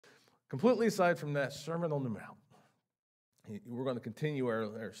Completely aside from that, Sermon on the Mount. We're going to continue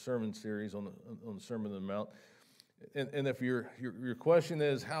our sermon series on the Sermon on the Mount. And if your question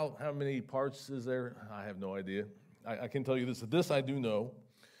is, how many parts is there? I have no idea. I can tell you this I do know,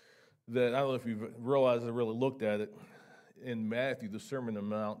 that I don't know if you've realized, I really looked at it. In Matthew, the Sermon on the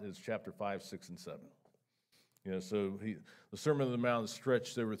Mount is chapter 5, 6, and 7. So the Sermon on the Mount is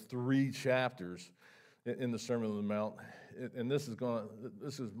stretched over 3 chapters in the Sermon on the Mount, and this is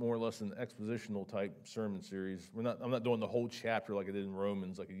more or less an expositional type sermon series. I'm not doing the whole chapter like I did in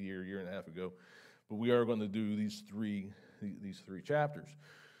Romans like a year and a half ago, but we are going to do these three chapters.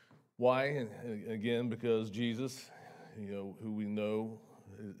 Why? And again, because Jesus, who we know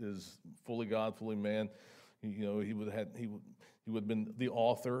is fully God, fully man. He would have been the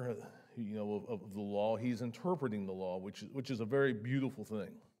author, of the law. He's interpreting the law, which is a very beautiful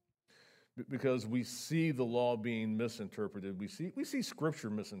thing, because we see the law being misinterpreted. We see Scripture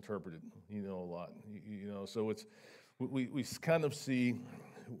misinterpreted, a lot. So we kind of see,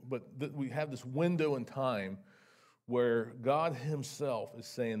 but we have this window in time where God Himself is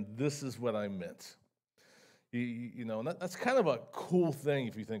saying, "This is what I meant." And that's kind of a cool thing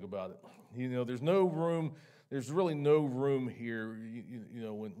if you think about it. There's no room. There's really no room here.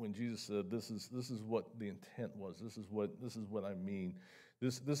 When Jesus said, "This is what the intent was. This is what I mean.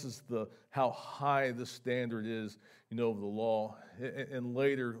 This is how high the standard is, of the law." And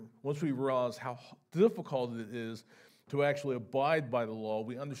later, once we realize how difficult it is to actually abide by the law,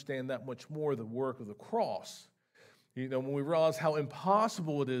 we understand that much more the work of the cross. When we realize how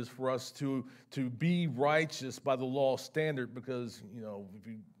impossible it is for us to be righteous by the law standard, because if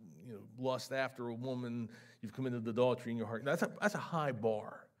you lust after a woman, you've committed adultery in your heart. That's a high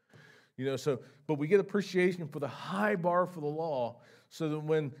bar. But we get appreciation for the high bar for the law, so that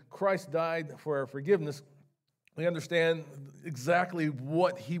when Christ died for our forgiveness, we understand exactly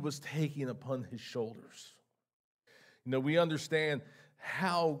what He was taking upon His shoulders. We understand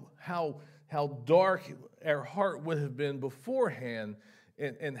how dark our heart would have been beforehand,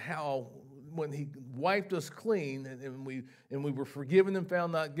 and how when He wiped us clean and we were forgiven and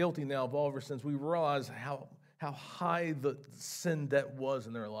found not guilty now of all of our sins, we realize how high the sin debt was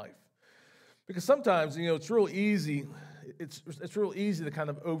in our life. Because sometimes, it's real easy. It's real easy to kind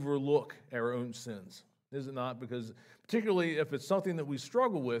of overlook our own sins, is it not? Because particularly if it's something that we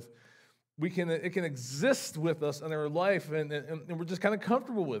struggle with, it can exist with us in our life, and we're just kind of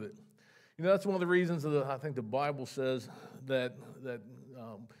comfortable with it. That's one of the reasons that I think the Bible says that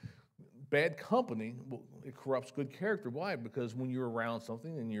bad company, it corrupts good character. Why? Because when you're around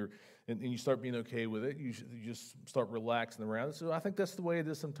something and you start being okay with it, you just start relaxing around it. So I think that's the way it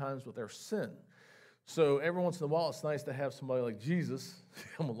is sometimes with our sin. So every once in a while, it's nice to have somebody like Jesus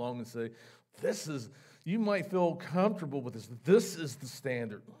come along and say, you might feel comfortable with this. This is the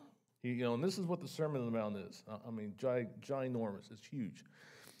standard. And this is what the Sermon on the Mount is. I mean, ginormous. It's huge.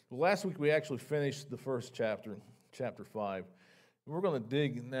 Well, last week we actually finished the first chapter, chapter 5. We're going to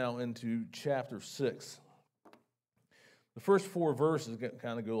dig now into chapter 6. The first 4 verses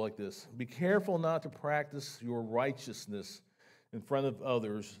kind of go like this. "Be careful not to practice your righteousness in front of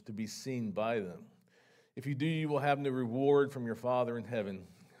others to be seen by them. If you do, you will have no reward from your Father in heaven.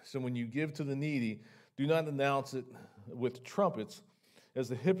 So when you give to the needy, do not announce it with trumpets, as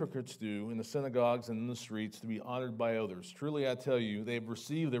the hypocrites do in the synagogues and in the streets, to be honored by others. Truly I tell you, they have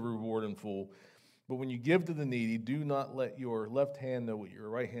received their reward in full. But when you give to the needy, do not let your left hand know what your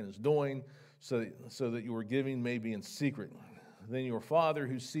right hand is doing, so that your giving may be in secret. Then your Father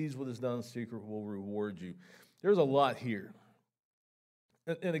who sees what is done in secret will reward you." There's a lot here.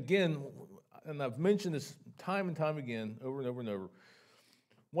 And again, and I've mentioned this time and time again, over and over and over,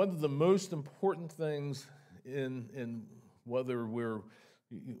 one of the most important things in whether we're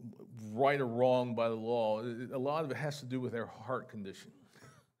right or wrong by the law, a lot of it has to do with our heart condition.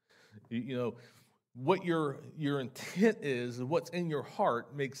 What your intent is, and what's in your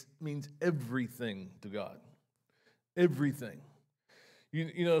heart means everything to God. Everything.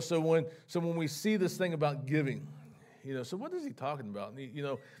 So when we see this thing about giving, so what is he talking about?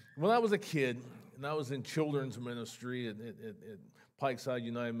 When I was a kid and I was in children's ministry at Pikeside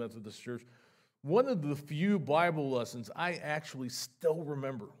United Methodist Church, one of the few Bible lessons I actually still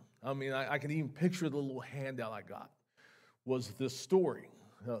remember, I mean, I can even picture the little handout I got, was this story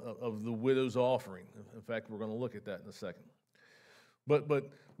of the widow's offering. In fact, we're going to look at that in a second. But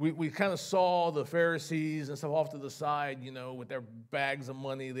we kind of saw the Pharisees and stuff off to the side, with their bags of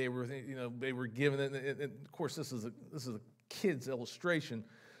money. They were giving it. And of course, this is a kid's illustration.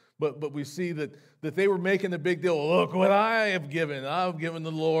 But we see that they were making a big deal. Look what I have given. I've given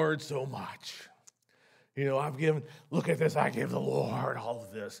the Lord so much. I've given, look at this, I give the Lord all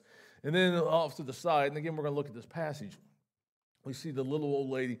of this. And then off to the side, and again, we're going to look at this passage. We see the little old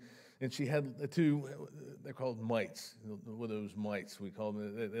lady, and she had two, they're called mites, the widow's mites, we call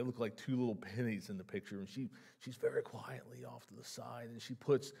them. They look like two little pennies in the picture, and she's very quietly off to the side, and she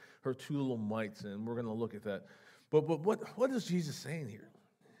puts her two little mites in. We're going to look at that. But what is Jesus saying here?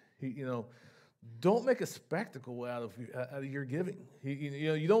 Don't make a spectacle out of your giving.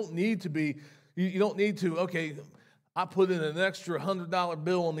 You don't need to be, you don't need to, okay, I put in an extra $100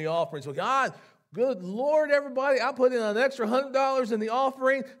 bill in the offering. So God, good Lord, everybody, I put in an extra $100 in the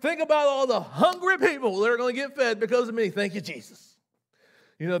offering. Think about all the hungry people that are going to get fed because of me. Thank you, Jesus.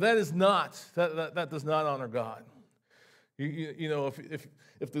 That is not, that does not honor God.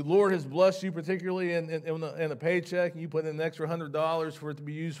 If the Lord has blessed you, particularly in a paycheck, and you put in an extra $100 for it to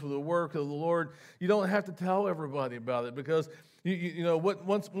be used for the work of the Lord, you don't have to tell everybody about it, because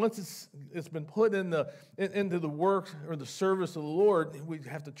once it's been put into the work or the service of the Lord, we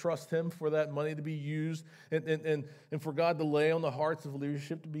have to trust Him for that money to be used, and for God to lay on the hearts of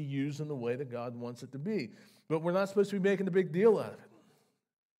leadership to be used in the way that God wants it to be. But we're not supposed to be making a big deal out of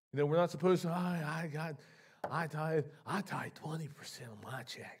it. We're not supposed to, I tithe 20% of my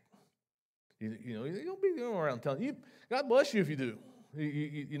check. You don't be going around telling you, God bless you if you do.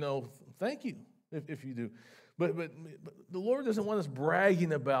 Thank you if you do. But the Lord doesn't want us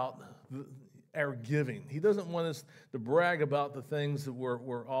bragging about our giving. He doesn't want us to brag about the things that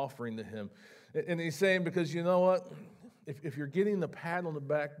we're offering to Him. And He's saying, because you know what? If you're getting the pat on the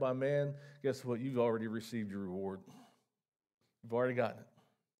back by man, guess what? You've already received your reward. You've already gotten it.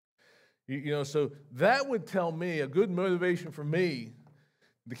 So that would tell me, a good motivation for me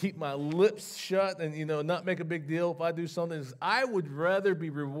to keep my lips shut and, not make a big deal if I do something, is I would rather be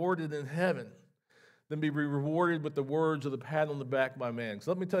rewarded in heaven than be rewarded with the words of the pat on the back by man.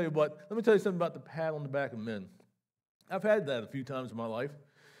 So let me tell you something about the pat on the back of men. I've had that a few times in my life.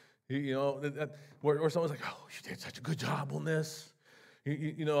 Where someone's like, oh, you did such a good job on this.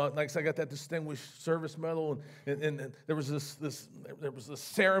 Like I got that distinguished service medal, and there was this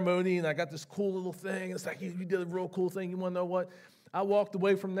ceremony, and I got this cool little thing. It's like, you did a real cool thing. You want to know what? I walked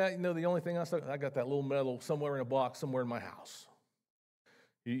away from that. The only thing I got that little medal somewhere in a box, somewhere in my house.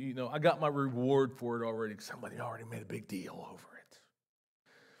 I got my reward for it already. Somebody already made a big deal over it.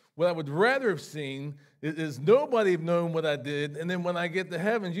 What I would rather have seen is nobody have known what I did, and then when I get to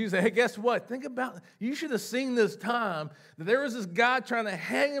heaven, you say, hey, guess what? Think about it. You should have seen this time that there was this guy trying to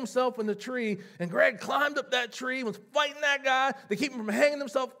hang himself in the tree, and Greg climbed up that tree, was fighting that guy to keep him from hanging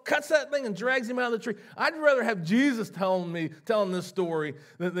himself, cuts that thing and drags him out of the tree. I'd rather have Jesus telling this story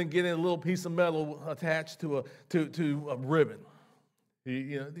than getting a little piece of metal attached to a ribbon. Do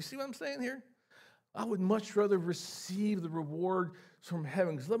you see what I'm saying here? I would much rather receive the reward from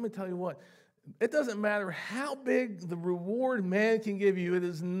heaven. Because let me tell you what, it doesn't matter how big the reward man can give you. It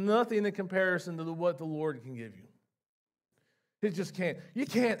is nothing in comparison to what the Lord can give you. It just can't. You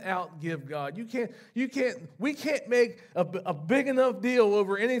can't outgive God. We can't make a big enough deal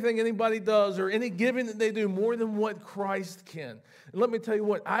over anything anybody does or any giving that they do more than what Christ can. And let me tell you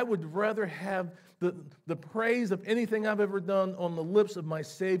what, I would rather have the praise of anything I've ever done on the lips of my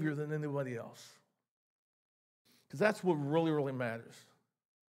Savior than anybody else. Because that's what really, really matters.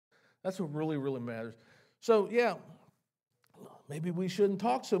 That's what really, really matters. So, yeah, maybe we shouldn't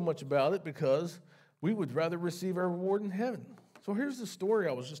talk so much about it because we would rather receive our reward in heaven. So here's the story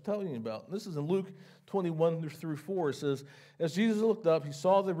I was just telling you about. This is in Luke 21-4. It says, as Jesus looked up, he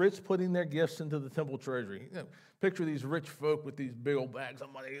saw the rich putting their gifts into the temple treasury. Picture these rich folk with these big old bags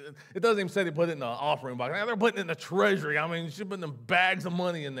of money. It doesn't even say they put it in the offering box. They're putting it in the treasury. You should put them bags of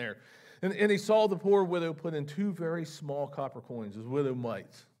money in there. And he saw the poor widow put in 2 very small copper coins, as widow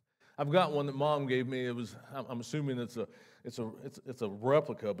mites. I've got one that Mom gave me. I'm assuming it's a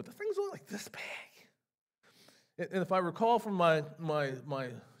replica, but the thing's only like this big. And if I recall from my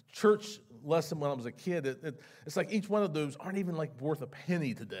church lesson when I was a kid, it's like each one of those aren't even like worth a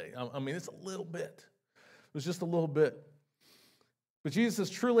penny today. It's a little bit. It was just a little bit. But Jesus says,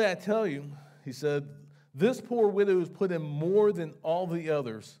 truly I tell you, he said, this poor widow has put in more than all the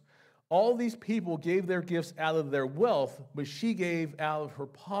others. All these people gave their gifts out of their wealth, but she gave out of her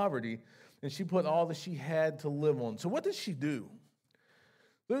poverty, and she put all that she had to live on. So what did she do?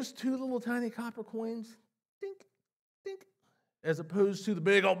 Those 2 little tiny copper coins, dink, dink, as opposed to the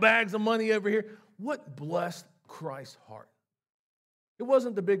big old bags of money over here. What blessed Christ's heart? It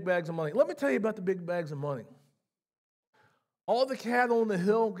wasn't the big bags of money. Let me tell you about the big bags of money. All the cattle on the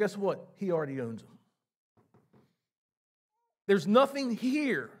hill, guess what? He already owns them. There's nothing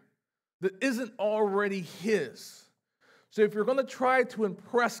here that isn't already his. So if you're going to try to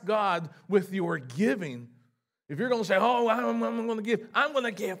impress God with your giving, if you're going to say, oh, I'm going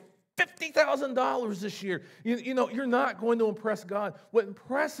to give $50,000 this year, you know, you're not going to impress God. What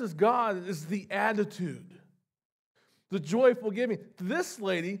impresses God is the attitude, the joyful giving. This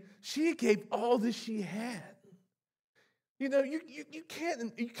lady, she gave all that she had. You know, you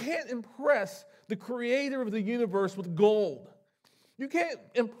can't impress the creator of the universe with gold. You can't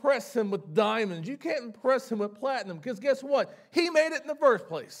impress him with diamonds. You can't impress him with platinum, because guess what? He made it in the first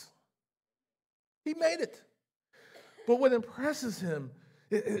place. He made it. But what impresses him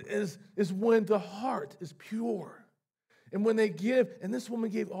is when the heart is pure. And when they give, and this woman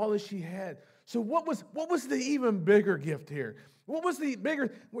gave all that she had. So what was the even bigger gift here? What was the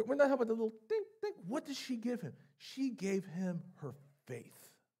bigger? We're not talking about the little thing. What did she give him? She gave him her faith.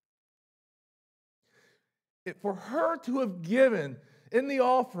 For her to have given in the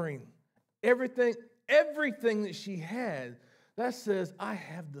offering everything that she had, that says, I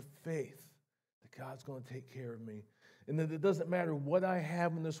have the faith that God's going to take care of me. And that it doesn't matter what I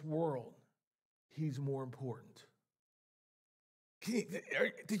have in this world, he's more important.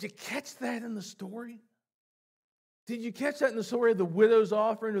 Did you catch that in the story? Did you catch that in the story of the widow's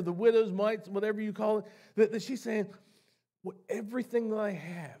offering or the widow's mite, whatever you call it? That she's saying, well, everything that I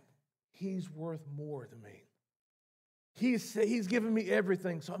have, he's worth more to me. He's given me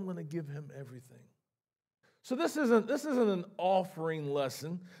everything, so I'm going to give him everything. So this isn't an offering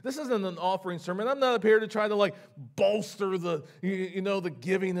lesson. This isn't an offering sermon. I'm not up here to try to like bolster the the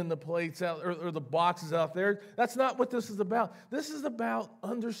giving in the plates out or the boxes out there. That's not what this is about. This is about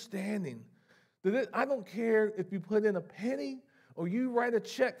understanding that I don't care if you put in a penny or you write a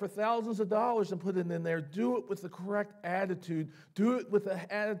check for thousands of dollars and put it in there. Do it with the correct attitude. Do it with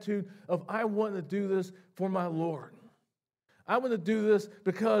the attitude of, I want to do this for my Lord. I want to do this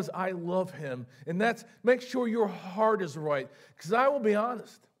because I love him. And make sure your heart is right. Because I will be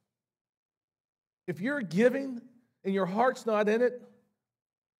honest, if you're giving and your heart's not in it,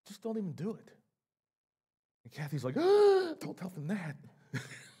 just don't even do it. And Kathy's like, don't tell them that.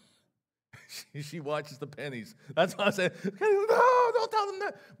 She watches the pennies. That's why I say, no, don't tell them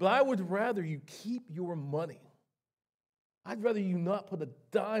that. But I would rather you keep your money. I'd rather you not put a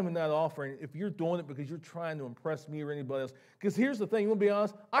dime in that offering if you're doing it because you're trying to impress me or anybody else. Because here's the thing, you want to be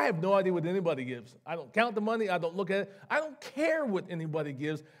honest, I have no idea what anybody gives. I don't count the money. I don't look at it. I don't care what anybody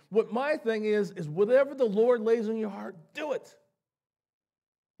gives. What my thing is whatever the Lord lays on your heart, do it.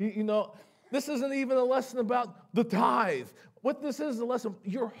 You know, this isn't even a lesson about the tithe. What this is a lesson,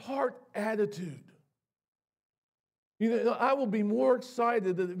 your heart attitude. You know, I will be more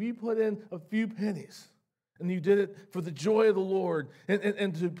excited that if you put in a few pennies and you did it for the joy of the Lord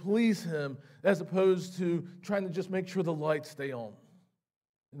and to please him, as opposed to trying to just make sure the lights stay on.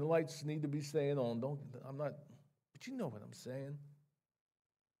 And the lights need to be staying on. But you know what I'm saying.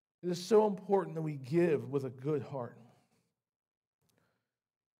 It is so important that we give with a good heart.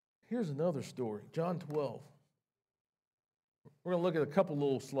 Here's another story, John 12. We're going to look at a couple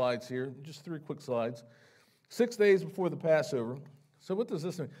little slides here, just 3 quick slides. 6 days before the Passover. So what does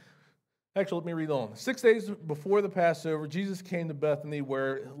this mean? Actually, let me read on. 6 days before the Passover, Jesus came to Bethany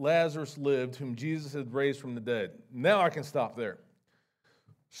where Lazarus lived, whom Jesus had raised from the dead. Now I can stop there.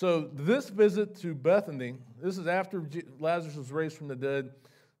 So this visit to Bethany, this is after Lazarus was raised from the dead.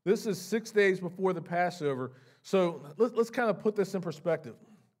 This is 6 days before the Passover. So let's kind of put this in perspective.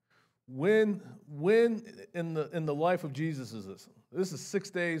 When in the life of Jesus is this? This is 6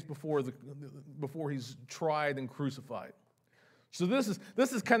 days before he's tried and crucified. So this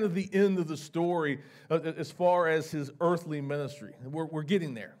is kind of the end of the story as far as his earthly ministry. We're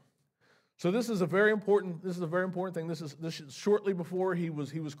getting there. So this is a very important thing. This is shortly before he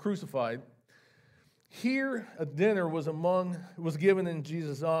was crucified. Here a dinner was given in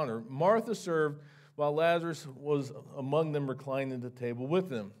Jesus' honor. Martha served while Lazarus was among them reclining at the table with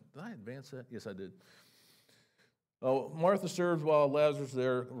them. Did I advance that? Yes, I did. Martha served while Lazarus was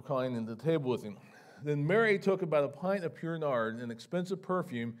there reclining at the table with him. Then Mary took about a pint of pure nard, an expensive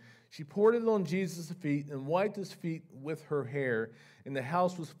perfume. She poured it on Jesus' feet and wiped his feet with her hair, and the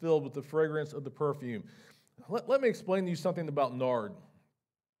house was filled with the fragrance of the perfume. Let me explain to you something about nard.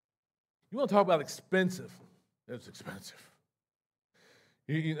 You want to talk about expensive? It's expensive.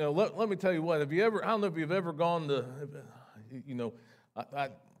 You know, let me tell you what. I don't know if you've ever gone to,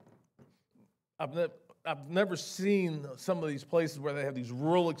 I've never seen some of these places where they have these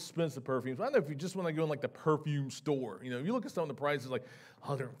real expensive perfumes. I don't know if you just want to go in like the perfume store. You know, you look at some of the prices like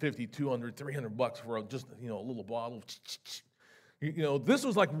 $150, $200, $300 for a little bottle. You know, this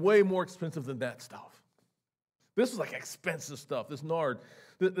was like way more expensive than that stuff. This was like expensive stuff. This nard,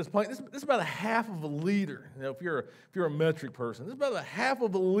 this pint, this is about a half of a liter. You know, if you're a metric person, this is about a half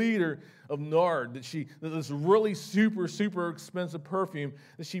of a liter of nard this really super expensive perfume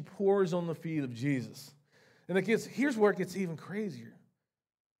that she pours on the feet of Jesus. And here's where it gets even crazier.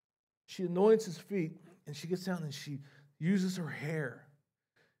 She anoints his feet, and she gets down and she uses her hair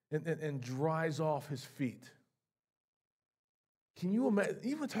and dries off his feet. Can you imagine?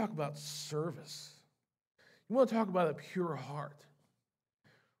 You want to talk about service? You want to talk about a pure heart?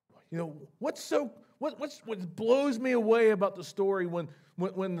 You know, what blows me away about the story when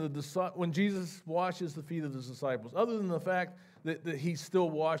Jesus washes the feet of the disciples, other than the fact that he still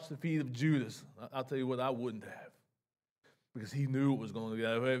washed the feet of Judas? I'll tell you what, I wouldn't have, because he knew it was going to be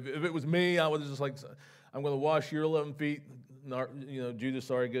that. If it was me, I would have just like, I'm going to wash your 11 feet. You know, Judas,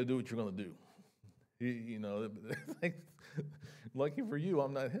 sorry, go do what you're going to do. You know, lucky for you,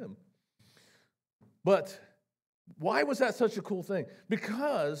 I'm not him. But why was that such a cool thing?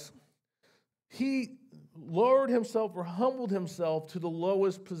 Because he lowered himself or humbled himself to the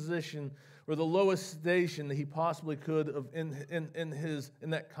lowest position or the lowest station that he possibly could of in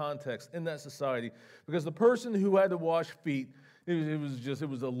that context, in that society. Because the person who had to wash feet, it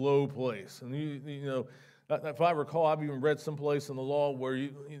was a low place. And you know, if I recall, I've even read someplace in the law where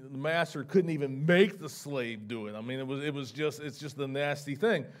the master couldn't even make the slave do it. I mean, it's just a nasty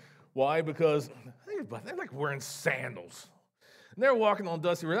thing. Why? Because they're like wearing sandals. And they're walking on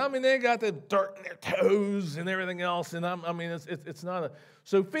dusty roads. I mean, they got the dirt in their toes and everything else. And it's not a...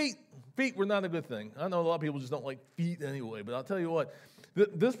 So feet were not a good thing. I know a lot of people just don't like feet anyway. But I'll tell you what,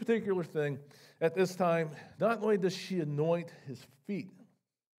 this particular thing, at this time, not only does she anoint his feet,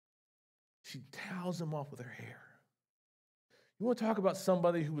 she towels them off with her hair. You want to talk about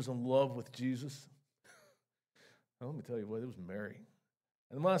somebody who was in love with Jesus? Well, let me tell you what, it was Mary.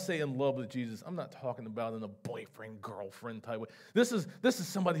 And when I say in love with Jesus, I'm not talking about in a boyfriend, girlfriend type way. This is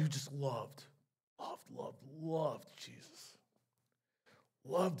somebody who just loved Jesus.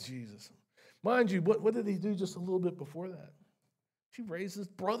 Loved Jesus. Mind you, what did he do just a little bit before that? She raised his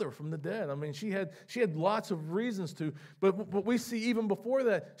brother from the dead. I mean, she had lots of reasons to, but we see even before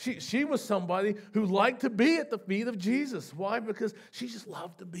that, she was somebody who liked to be at the feet of Jesus. Why? Because she just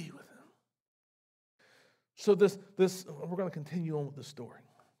loved to be with him. So this we're going to continue on with the story.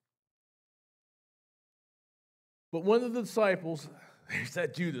 But one of the disciples, there's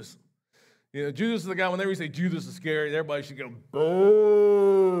that Judas. You know, Judas is the guy, whenever you say Judas is scary, everybody should go,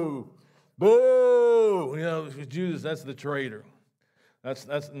 boo, boo. You know, Judas, that's the traitor. That's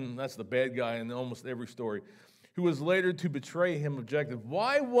the bad guy in almost every story, who was later to betray him objective.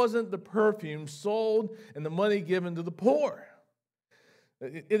 Why wasn't the perfume sold and the money given to the poor?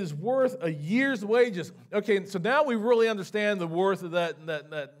 It is worth a year's wages. Okay, so now we really understand the worth of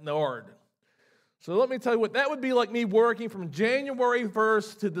that nard. So let me tell you what, that would be like me working from January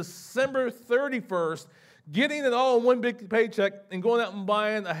 1st to December 31st, getting it all in one big paycheck and going out and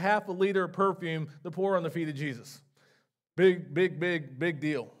buying a half a liter of perfume to pour on the feet of Jesus. Big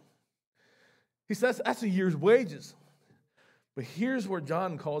deal. He says that's a year's wages. But here's where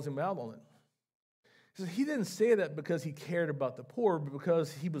John calls him out on it. He says he didn't say that because he cared about the poor, but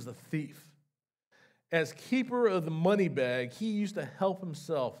because he was a thief. As keeper of the money bag, he used to help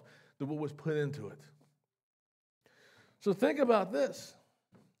himself to what was put into it. So think about this.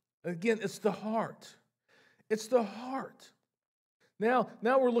 Again, it's the heart. It's the heart. Now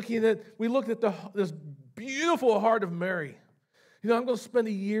we looked at this beautiful heart of Mary. You know, I'm going to spend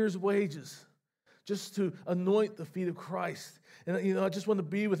a year's wages just to anoint the feet of Christ. And, you know, I just want to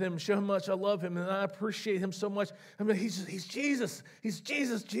be with him, show how much I love him, and I appreciate him so much. I mean, he's Jesus. He's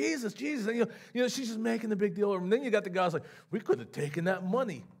Jesus. And, you know, she's just making a big deal. And then you got the guys like, we could have taken that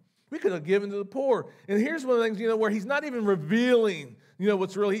money. We could have given to the poor. And here's one of the things, you know, where he's not even revealing, you know,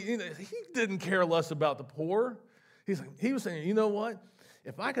 what's really, he didn't care less about the poor. He was saying, you know what?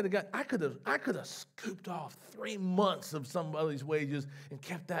 If I could have scooped off 3 months of somebody's wages and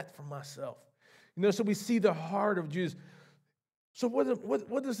kept that for myself. You know, so we see the heart of Jesus. So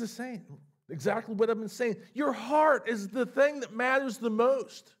what is this saying? Exactly what I've been saying. Your heart is the thing that matters the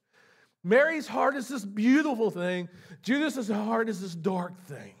most. Mary's heart is this beautiful thing. Judas's heart is this dark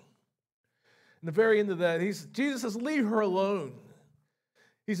thing. And the very end of that, Jesus says, leave her alone.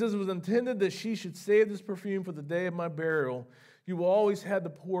 He says, it was intended that she should save this perfume for the day of my burial. You will always have the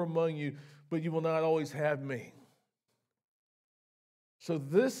poor among you, but you will not always have me. So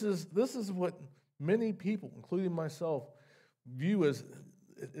this is what many people, including myself, view as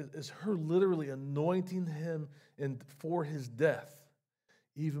her literally anointing him for his death,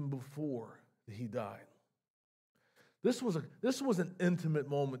 even before he died. This was an intimate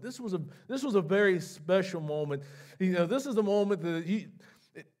moment. This was a very special moment. This is a moment that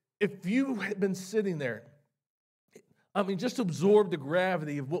if you had been sitting there, just absorb the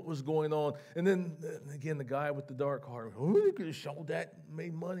gravity of what was going on. And then again, the guy with the dark heart, who could have showed that and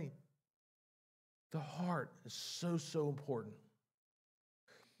made money? The heart is so, so important.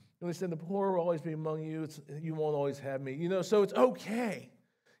 And he said, the poor will always be among you. You won't always have me. So it's okay.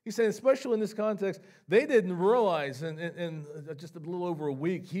 He said, especially in this context, they didn't realize in just a little over a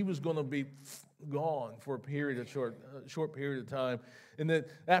week, he was going to be gone for a short period of time. And that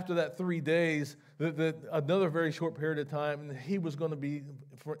after that 3 days, that another very short period of time, he was going to be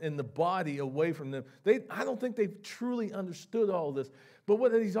in the body away from them. I don't think they truly understood all of this. But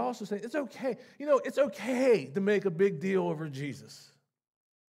what he's also saying, it's okay. It's okay to make a big deal over Jesus.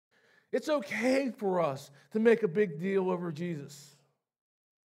 It's okay for us to make a big deal over Jesus.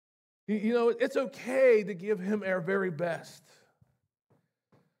 It's okay to give him our very best,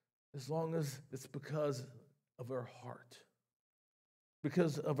 as long as it's because of our heart,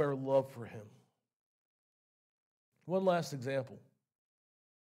 because of our love for him. One last example.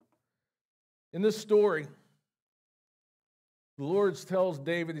 In this story, the Lord tells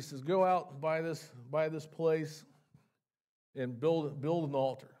David, he says, go out and buy this place and build an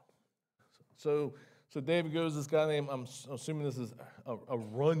altar. So David goes to this guy named, I'm assuming this is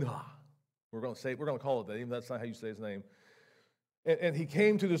Araunah. We're going to call it that, even that's not how you say his name. And he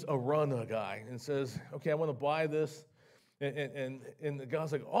came to this Araunah guy and says, okay, I want to buy this. And the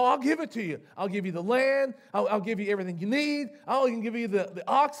guy's like, oh, I'll give it to you. I'll give you the land. I'll give you everything you need. I'll even give you the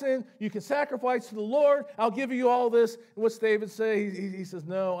oxen. You can sacrifice to the Lord. I'll give you all this. And what's David say? He says,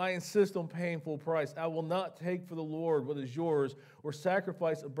 no, I insist on paying full price. I will not take for the Lord what is yours or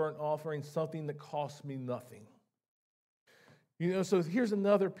sacrifice a burnt offering, something that costs me nothing. So here's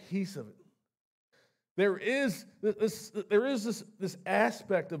another piece of it. There is this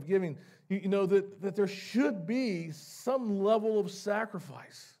aspect of giving, that there should be some level of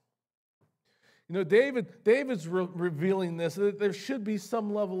sacrifice. David's revealing this, that there should be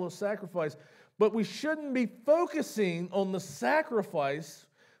some level of sacrifice, but we shouldn't be focusing on the sacrifice.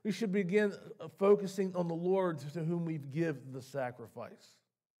 We should begin focusing on the Lord to whom we give the sacrifice.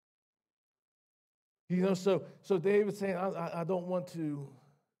 So David's saying, I don't want to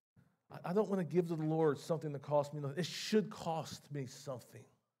give to the Lord something that costs me nothing. It should cost me something.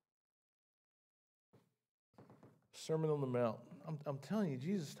 Sermon on the Mount. I'm telling you,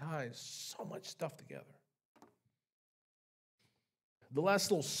 Jesus ties so much stuff together. The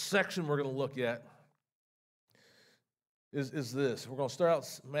last little section we're going to look at is this. We're going to start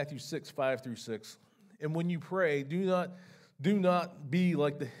out Matthew 6, 5 through 6. And when you pray, do not be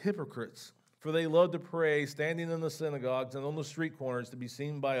like the hypocrites, for they love to pray standing in the synagogues and on the street corners to be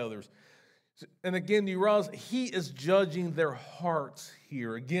seen by others. And again, you realize he is judging their hearts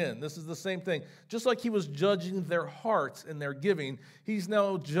here. Again, this is the same thing. Just like he was judging their hearts in their giving, he's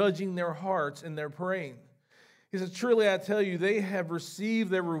now judging their hearts in their praying. He says, truly I tell you, they have received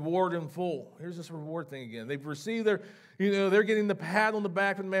their reward in full. Here's this reward thing again. They've received their, they're getting the pat on the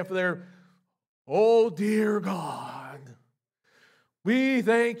back of the man for their, oh dear God, we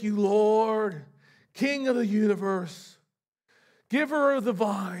thank you, Lord, King of the universe, giver of the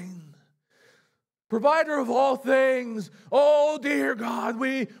vine, provider of all things. Oh, dear God,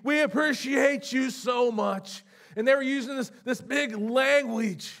 we appreciate you so much. And they're using this big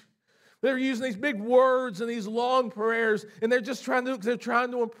language. They're using these big words and these long prayers, and they're trying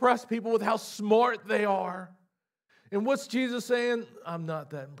to impress people with how smart they are. And what's Jesus saying? I'm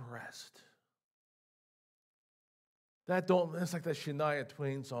not that impressed. It's like that Shania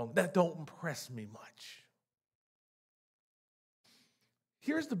Twain song. That don't impress me much.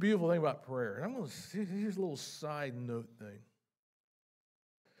 Here's the beautiful thing about prayer. And here's a little side note thing.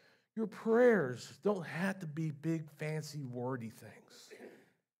 Your prayers don't have to be big, fancy, wordy things.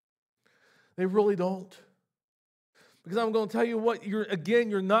 They really don't. Because I'm going to tell you what,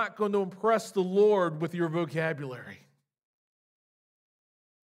 you're not going to impress the Lord with your vocabulary.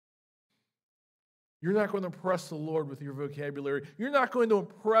 You're not going to impress the Lord with your vocabulary. You're not going to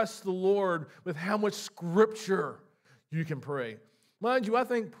impress the Lord with how much scripture you can pray. Mind you, I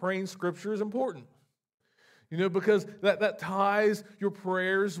think praying scripture is important. Because that ties your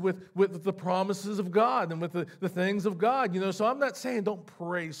prayers with the promises of God and with the things of God. So I'm not saying don't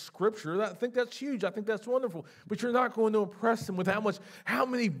pray scripture. I think that's huge. I think that's wonderful. But you're not going to impress him with how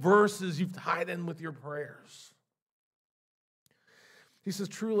many verses you've tied in with your prayers. He says,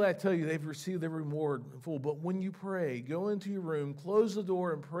 truly I tell you, they've received their reward in full. But when you pray, go into your room, close the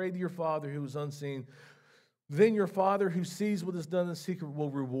door, and pray to your Father who is unseen. Then your Father who sees what is done in secret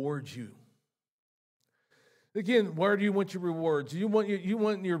will reward you. Again, where do you want your rewards? You want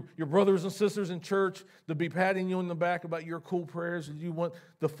your brothers and sisters in church to be patting you on the back about your cool prayers, or do you want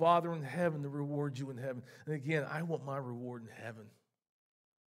the Father in heaven to reward you in heaven? And again, I want my reward in heaven.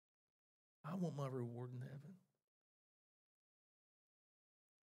 I want my reward in heaven.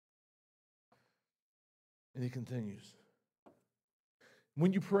 And he continues.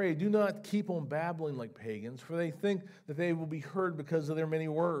 When you pray, do not keep on babbling like pagans, for they think that they will be heard because of their many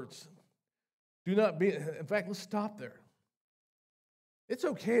words. Do not be, in fact, let's stop there. It's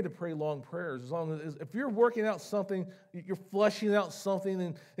okay to pray long prayers as long as, if you're working out something, you're fleshing out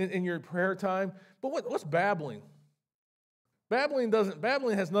something in your prayer time. But what's babbling? Babbling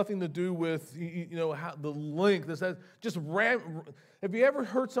has nothing to do with how the length. Have you ever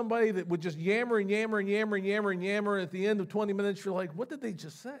heard somebody that would just yammer and yammer and yammer and yammer and yammer, and at the end of 20 minutes you're like, what did they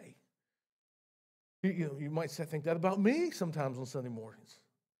just say? You might think that about me sometimes on Sunday mornings.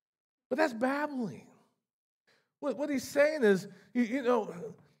 But that's babbling. What he's saying is,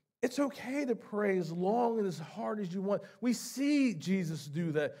 it's okay to pray as long and as hard as you want. We see Jesus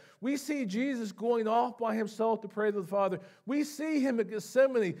do that. We see Jesus going off by himself to pray to the Father. We see him at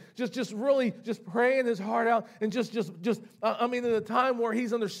Gethsemane just really praying his heart out, and in a time where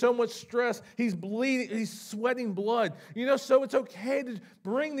he's under so much stress, he's bleeding, he's sweating blood. So it's okay to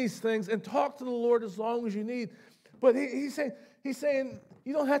bring these things and talk to the Lord as long as you need. But he's saying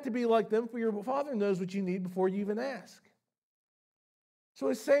you don't have to be like them, for your Father knows what you need before you even ask. So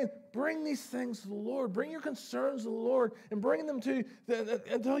he's saying, bring these things to the Lord. Bring your concerns to the Lord and bring them to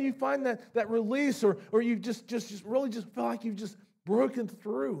until you find that release, or you just really feel like you've just broken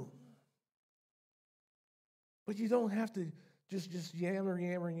through. But you don't have to just yammer.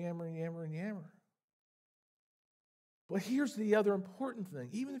 But here's the other important thing.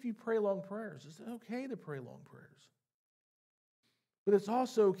 Even if you pray long prayers, it's okay to pray long prayers. But it's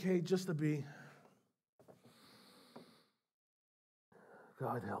also okay just to be,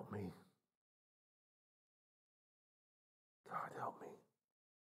 God help me. God help me.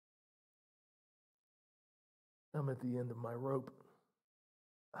 I'm at the end of my rope.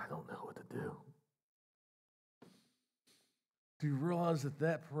 I don't know what to do. Do you realize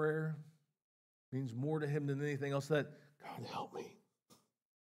that prayer means more to him than anything else? That, God help me.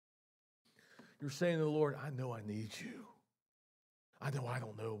 You're saying to the Lord, I know I need you. I know I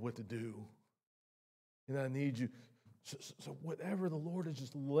don't know what to do. And I need you. So whatever the Lord is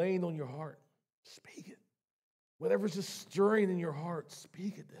just laying on your heart, speak it. Whatever's just stirring in your heart,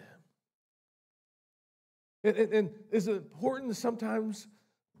 speak it to him. And is it important sometimes,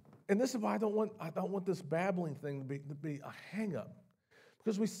 and this is why I don't want this babbling thing to be a hang-up.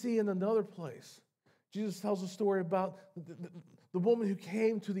 Because we see in another place, Jesus tells a story about the woman who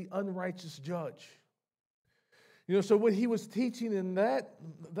came to the unrighteous judge. So what he was teaching in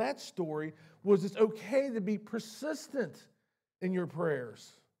that story was it's okay to be persistent in your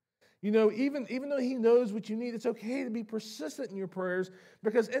prayers. Even though he knows what you need, it's okay to be persistent in your prayers,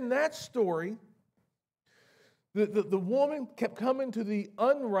 because in that story, the woman kept coming to the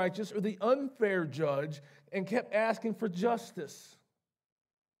unrighteous or the unfair judge and kept asking for justice.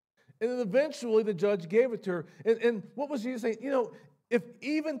 And then eventually the judge gave it to her. And what was Jesus saying? If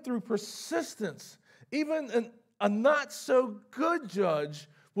even through persistence, even a not so good judge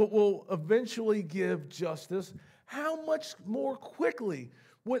will eventually give justice, how much more quickly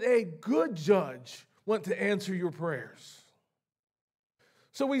would a good judge want to answer your prayers?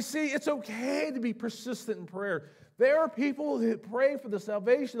 So we see it's okay to be persistent in prayer. There are people who pray for the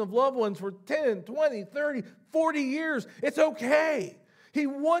salvation of loved ones for 10, 20, 30, 40 years. It's okay. He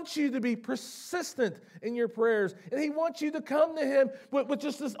wants you to be persistent in your prayers. And he wants you to come to him with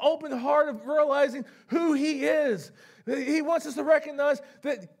just this open heart of realizing who he is. He wants us to recognize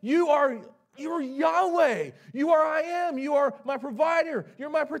that you are Yahweh. You are I am. You are my provider.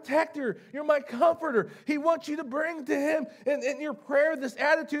 You're my protector. You're my comforter. He wants you to bring to him in your prayer this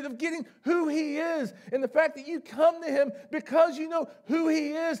attitude of getting who he is, and the fact that you come to him because you know who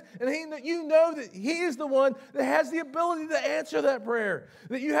he is, and you know that he is the one that has the ability to answer that prayer,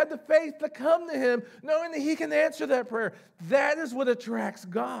 that you have the faith to come to him knowing that he can answer that prayer. That is what attracts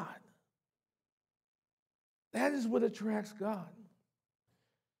God. That is what attracts God.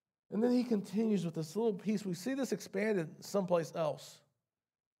 And then he continues with this little piece. We see this expanded someplace else.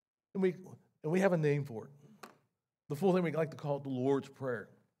 And we have a name for it. The full thing we like to call it the Lord's Prayer.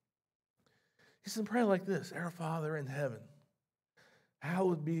 He said, pray like this: Our Father in heaven,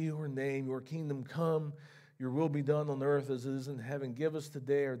 hallowed be your name, your kingdom come, your will be done on earth as it is in heaven. Give us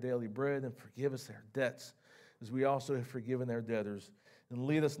today our daily bread, and forgive us our debts, as we also have forgiven our debtors. And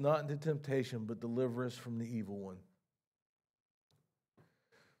lead us not into temptation, but deliver us from the evil one.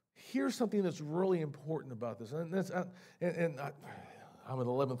 here's something that's really important about this. And I'm at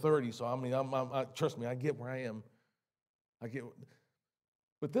 11:30, so I mean, trust me, I get where I am.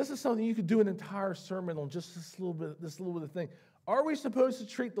 But this is something you could do an entire sermon on, just this little bit of thing. Are we supposed to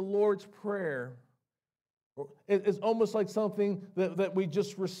treat the Lord's Prayer as almost like something that we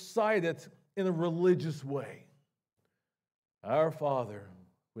just recite it in a religious way? Our Father,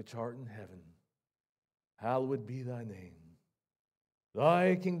 which art in heaven, hallowed be thy name.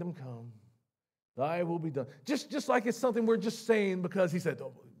 Thy kingdom come, thy will be done. Just like it's something we're just saying because he said,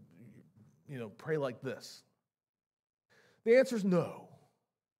 oh, pray like this. The answer is no.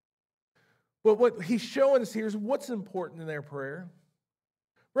 But what he's showing us here is what's important in their prayer.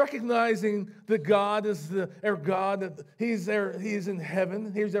 Recognizing that God is our God, that He's in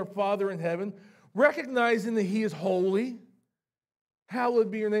heaven, He's our Father in heaven. Recognizing that He is holy. Hallowed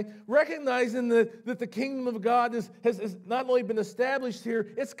be your name. Recognizing that the kingdom of God has not only been established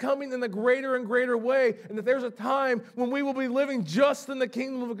here, it's coming in a greater and greater way. And that there's a time when we will be living just in the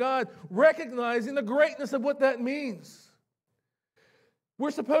kingdom of God. Recognizing the greatness of what that means. We're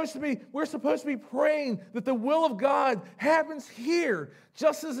supposed to be praying that the will of God happens here,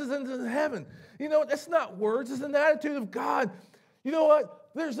 just as it is in heaven. That's not words, it's an attitude of God. You know what?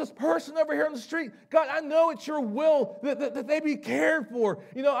 There's this person over here on the street. God, I know it's your will that they be cared for.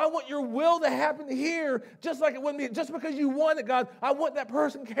 I want your will to happen here, just like it wouldn't be, just because you want it, God. I want that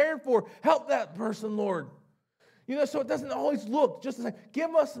person cared for. Help that person, Lord. So it doesn't always look just the same.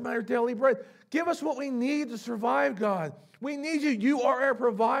 Give us our daily bread. Give us what we need to survive, God. We need you. You are our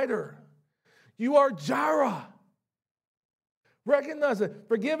provider. You are Jireh. Recognize it.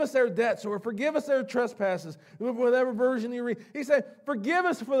 Forgive us our debts or forgive us our trespasses, whatever version you read. He said, forgive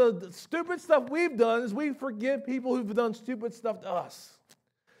us for the stupid stuff we've done as we forgive people who've done stupid stuff to us.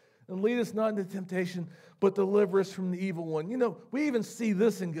 And lead us not into temptation, but deliver us from the evil one. We even see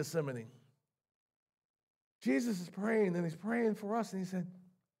this in Gethsemane. Jesus is praying, and he's praying for us, and he said,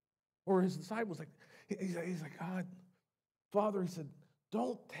 or his disciples, he's like, God, Father, he said,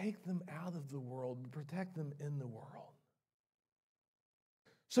 don't take them out of the world, but protect them in the world.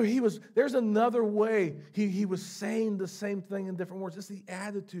 So there's another way he was saying the same thing in different words. It's the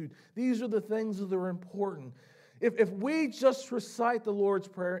attitude. These are the things that are important. If we just recite the Lord's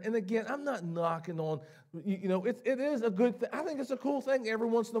Prayer, and again, I'm not knocking on, it is a good thing. I think it's a cool thing every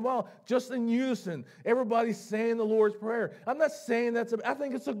once in a while, just in unison. Everybody's saying the Lord's Prayer. I'm not saying I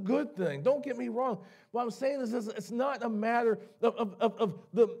think it's a good thing. Don't get me wrong. What I'm saying is it's not a matter of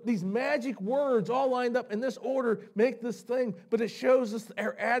these magic words all lined up in this order make this thing, but it shows us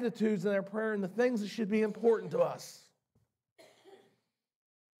our attitudes and our prayer and the things that should be important to us.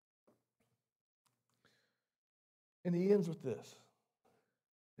 And he ends with this,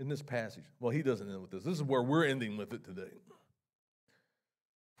 in this passage. Well, he doesn't end with this. This is where we're ending with it today.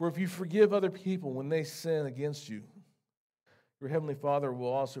 For if you forgive other people when they sin against you, your heavenly Father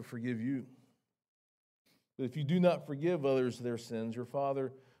will also forgive you. But if you do not forgive others their sins, your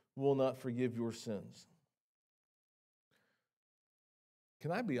Father will not forgive your sins.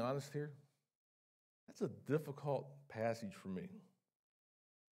 Can I be honest here? That's a difficult passage for me.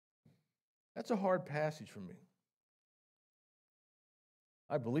 That's a hard passage for me.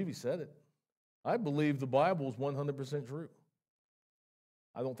 I believe he said it. I believe the Bible is 100% true.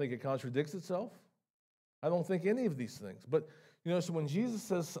 I don't think it contradicts itself. I don't think any of these things. But, so when Jesus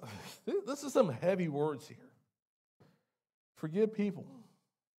says, this is some heavy words here. Forgive people.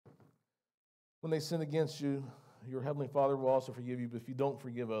 When they sin against you, your heavenly Father will also forgive you. But if you don't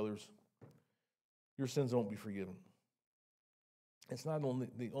forgive others, your sins won't be forgiven. It's not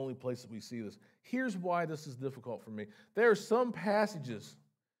the only place that we see this. Here's why this is difficult for me. There are some passages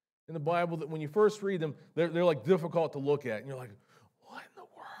in the Bible that when you first read them, they're like difficult to look at. And you're like, what in the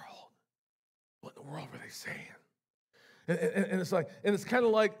world? What in the world were they saying? And it's like, and it's kind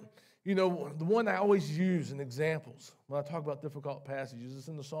of like, the one I always use in examples when I talk about difficult passages is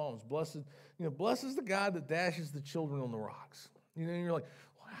in the Psalms. Blessed is the God that dashes the children on the rocks. And you're like,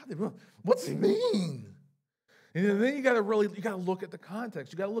 what's he mean? And then you got to look at the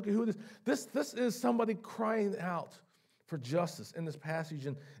context. You got to look at who it is. This is somebody crying out for justice in this passage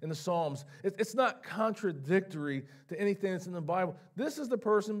in the Psalms. It's not contradictory to anything that's in the Bible. This is the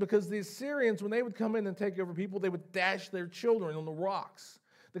person, because the Assyrians, when they would come in and take over people, they would dash their children on the rocks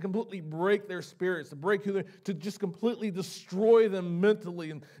to completely break their spirits, to just completely destroy them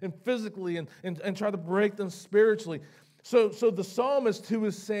mentally and physically and try to break them spiritually. So the psalmist who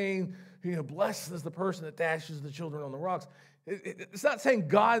is saying, blessed is the person that dashes the children on the rocks. It's not saying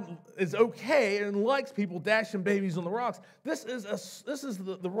God is okay and likes people dashing babies on the rocks. This is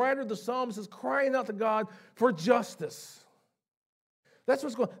the writer of the Psalms is crying out to God for justice. That's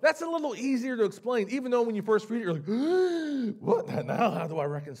what's going on. That's a little easier to explain, even though when you first read it, you're like, what? Now how do I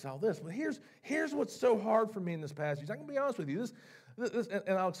reconcile this? But here's what's so hard for me in this passage. I can be honest with you. This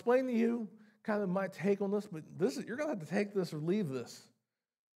and I'll explain to you kind of my take on this, but you're going to have to take this or leave this.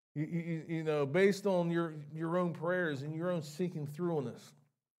 You know, based on your own prayers and your own seeking through on this.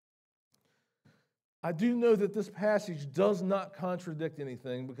 I do know that this passage does not contradict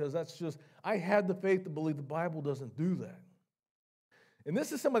anything, because I had the faith to believe the Bible doesn't do that. And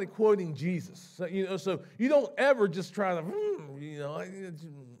this is somebody quoting Jesus. So you don't ever just try to,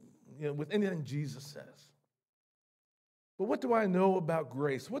 with anything Jesus says. But what do I know about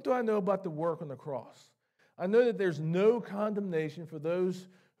grace? What do I know about the work on the cross? I know that there's no condemnation for those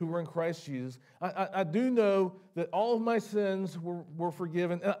who were in Christ Jesus. I do know that all of my sins were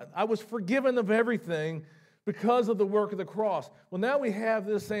forgiven. I was forgiven of everything because of the work of the cross. Well, now we have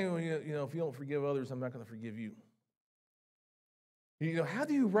this saying, if you don't forgive others, I'm not going to forgive you. How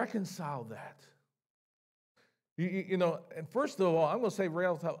do you reconcile that? And first of all, I'm going to say right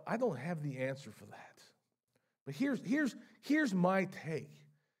off the top, I don't have the answer for that. But here's my take.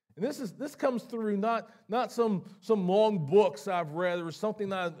 And this comes through not some long books I've read or something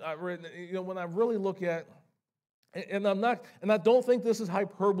that I've read. When I really look at, and I don't think this is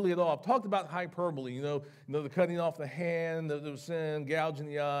hyperbole at all. I've talked about hyperbole. The cutting off the hand, the sin, gouging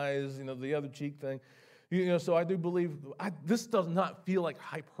the eyes, the other cheek thing. So I do believe this does not feel like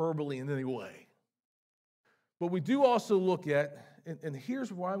hyperbole in any way. But we do also look at, and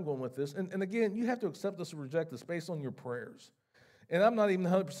here's where I'm going with this. And again, you have to accept this or reject this based on your prayers. And I'm not even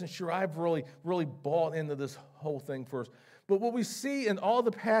 100% sure I've really bought into this whole thing first. But what we see in all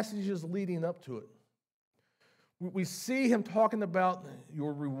the passages leading up to it, we see him talking about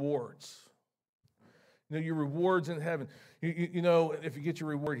your rewards. Your rewards in heaven. If you get your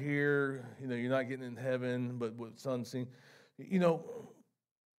reward here, you're not getting in heaven, but what's unseen.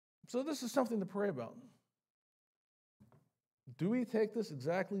 So this is something to pray about. Do we take this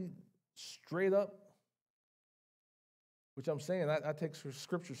exactly straight up? Which I'm saying, I take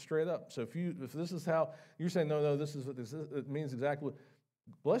Scripture straight up. So if this is how you're saying, no, this is what this is, it means exactly.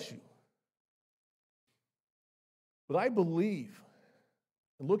 Bless you. But I believe,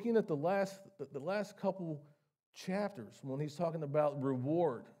 looking at the last couple chapters when he's talking about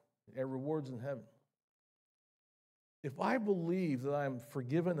rewards in heaven, if I believe that I'm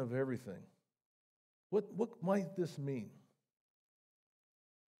forgiven of everything, what might this mean?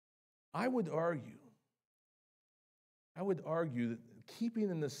 I would argue that, keeping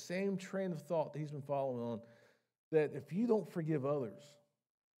in the same train of thought that he's been following on, that if you don't forgive others,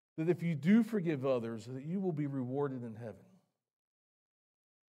 that if you do forgive others, that you will be rewarded in heaven.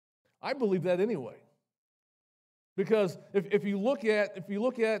 I believe that anyway. Because if you look at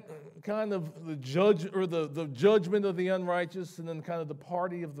kind of the judge or the judgment of the unrighteous, and then kind of the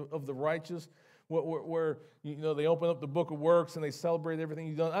party of the righteous, where they open up the book of works and they celebrate everything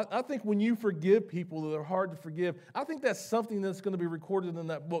you've done. I think when you forgive people that are hard to forgive, I think that's something that's going to be recorded in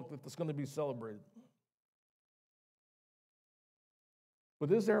that book that's going to be celebrated.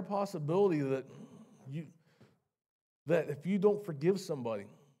 But is there a possibility that if you don't forgive somebody,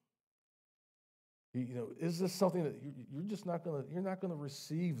 is this something that you're not going to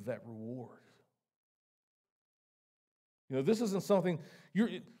receive that reward? This isn't something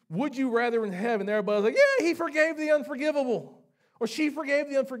would you rather in heaven, everybody's like, yeah, he forgave the unforgivable, or she forgave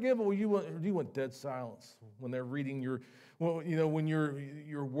the unforgivable. You want dead silence when they're reading when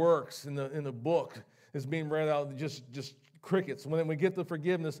your works in the book is being read out, just crickets. When we get the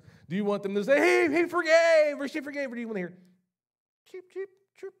forgiveness, do you want them to say, hey, he forgave, or she forgave, or do you want to hear cheep, cheep,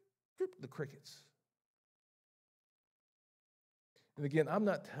 chirp, chirp, the crickets? And again, I'm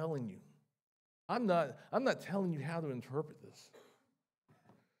not telling you how to interpret this,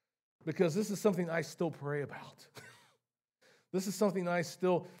 because this is something I still pray about. This is something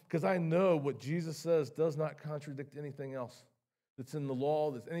because I know what Jesus says does not contradict anything else that's in the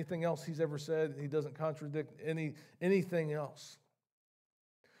law, that's anything else he's ever said. He doesn't contradict anything else.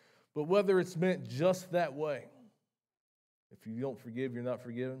 But whether it's meant just that way, if you don't forgive, you're not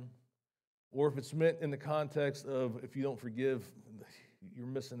forgiven, or if it's meant in the context of if you don't forgive, you're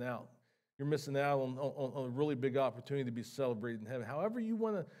missing out. You're missing out on a really big opportunity to be celebrated in heaven. However you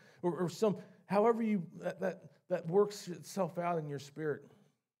want to, that works itself out in your spirit.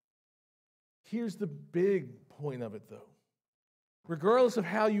 Here's the big point of it, though. Regardless of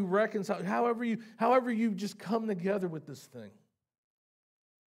how you reconcile, however you just come together with this thing.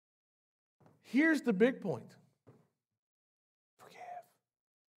 Here's the big point.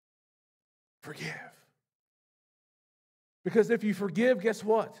 Forgive. Because if you forgive, guess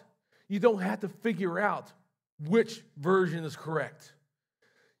what? You don't have to figure out which version is correct.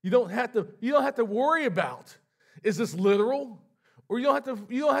 You don't have to worry about, is this literal? Or you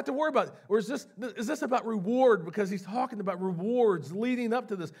don't have to worry about it. Or is this about reward? Because he's talking about rewards leading up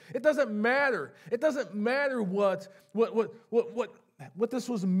to this. It doesn't matter. It doesn't matter what this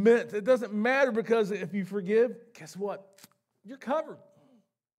was meant. It doesn't matter, because if you forgive, guess what? You're covered.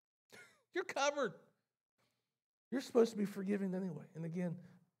 You're covered. You're supposed to be forgiving anyway. And again,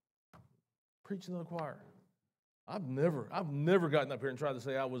 preaching to the choir. I've never gotten up here and tried to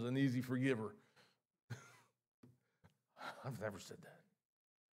say I was an easy forgiver. I've never said that.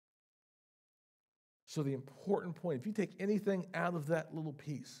 So the important point, if you take anything out of that little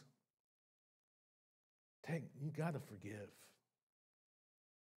piece, you got to forgive.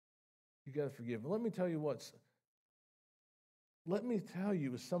 You got to forgive. And let me tell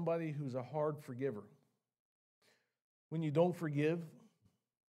you, as somebody who's a hard forgiver, when you don't forgive,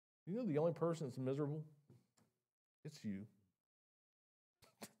 you know the only person that's miserable? It's you.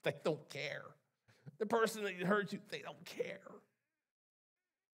 They don't care. The person that hurt you, they don't care.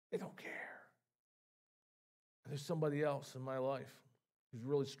 They don't care. There's somebody else in my life who's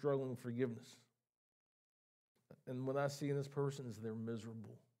really struggling with forgiveness. And what I see in this person is they're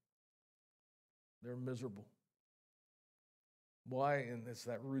miserable. They're miserable. Why? And it's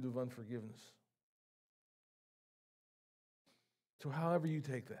that root of unforgiveness. So however you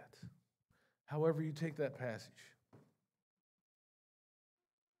take that passage,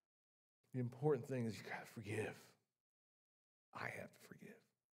 the important thing is you got to forgive. I have to forgive.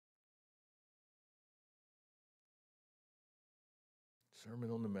 Sermon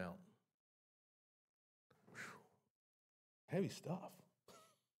on the Mount. Whew. Heavy stuff.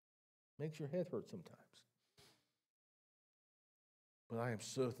 Makes your head hurt sometimes. But I am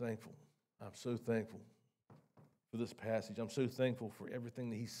so thankful. I'm so thankful for this passage. I'm so thankful for everything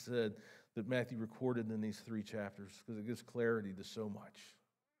that he said that Matthew recorded in these 3 chapters, because it gives clarity to so much.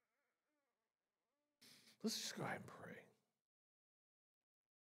 Let's just go ahead and pray.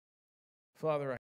 Father,